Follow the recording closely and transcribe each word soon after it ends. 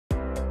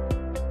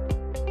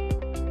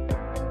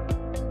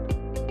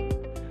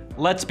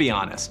Let's be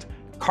honest,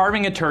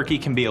 carving a turkey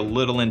can be a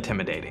little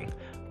intimidating.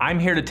 I'm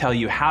here to tell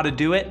you how to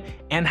do it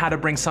and how to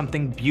bring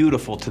something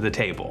beautiful to the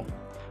table.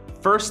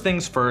 First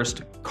things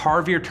first,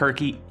 carve your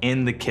turkey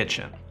in the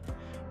kitchen.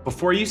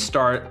 Before you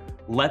start,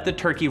 let the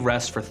turkey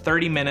rest for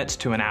 30 minutes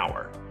to an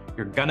hour.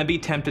 You're gonna be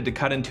tempted to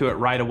cut into it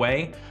right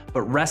away,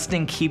 but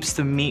resting keeps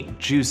the meat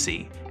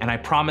juicy, and I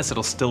promise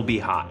it'll still be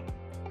hot.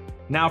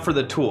 Now for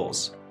the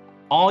tools.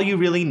 All you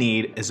really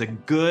need is a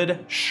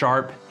good,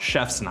 sharp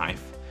chef's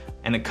knife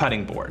and a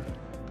cutting board.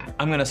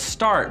 I'm gonna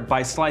start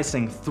by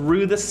slicing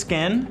through the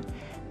skin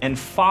and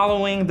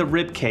following the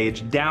rib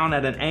cage down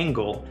at an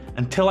angle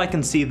until I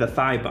can see the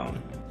thigh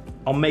bone.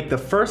 I'll make the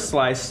first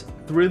slice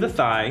through the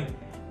thigh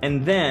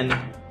and then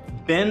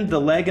bend the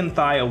leg and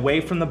thigh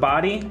away from the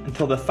body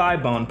until the thigh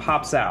bone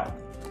pops out.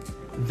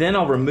 Then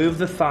I'll remove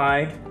the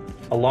thigh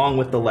along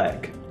with the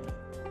leg.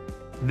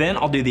 Then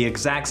I'll do the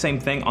exact same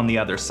thing on the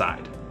other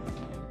side.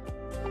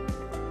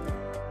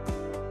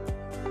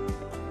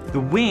 The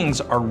wings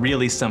are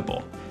really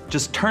simple.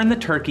 Just turn the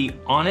turkey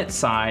on its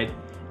side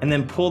and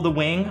then pull the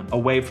wing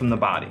away from the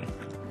body.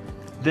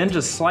 Then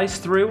just slice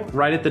through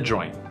right at the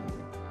joint.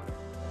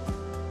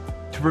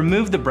 To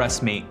remove the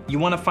breast meat, you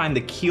want to find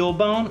the keel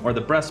bone or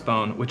the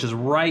breastbone, which is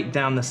right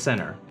down the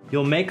center.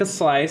 You'll make a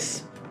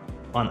slice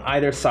on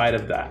either side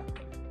of that.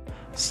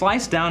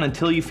 Slice down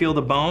until you feel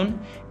the bone,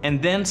 and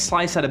then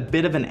slice at a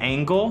bit of an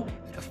angle,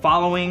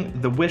 following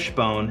the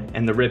wishbone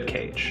and the rib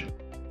cage.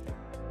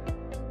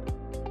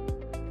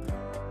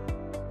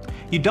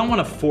 You don't want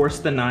to force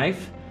the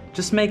knife,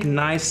 just make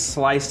nice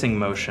slicing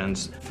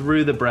motions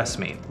through the breast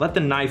meat. Let the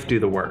knife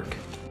do the work.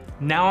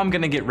 Now I'm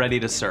gonna get ready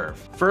to serve.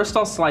 First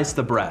I'll slice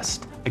the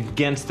breast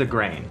against the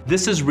grain.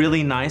 This is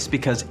really nice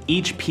because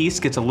each piece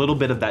gets a little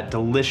bit of that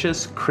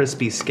delicious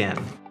crispy skin.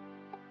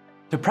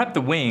 To prep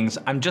the wings,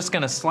 I'm just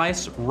gonna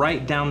slice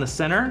right down the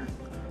center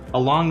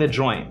along the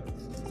joint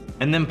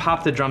and then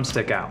pop the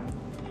drumstick out.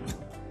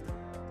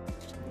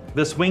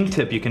 This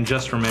wingtip you can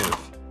just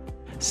remove.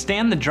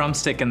 Stand the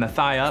drumstick and the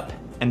thigh up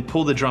and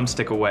pull the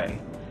drumstick away.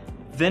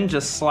 Then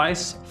just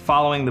slice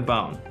following the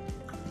bone.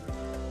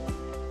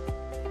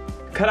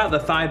 Cut out the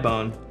thigh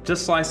bone,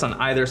 just slice on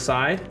either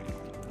side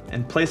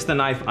and place the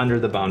knife under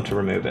the bone to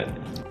remove it.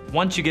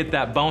 Once you get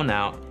that bone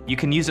out, you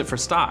can use it for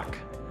stock.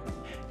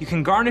 You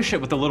can garnish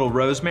it with a little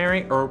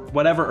rosemary or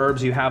whatever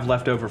herbs you have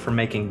left over for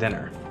making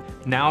dinner.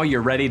 Now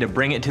you're ready to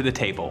bring it to the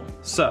table.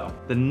 So,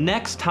 the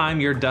next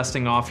time you're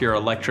dusting off your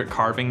electric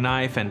carving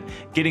knife and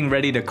getting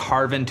ready to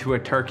carve into a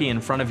turkey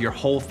in front of your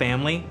whole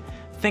family,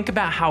 think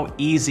about how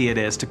easy it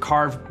is to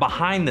carve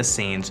behind the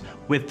scenes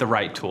with the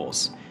right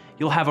tools.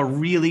 You'll have a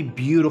really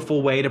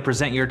beautiful way to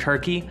present your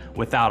turkey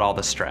without all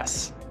the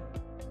stress.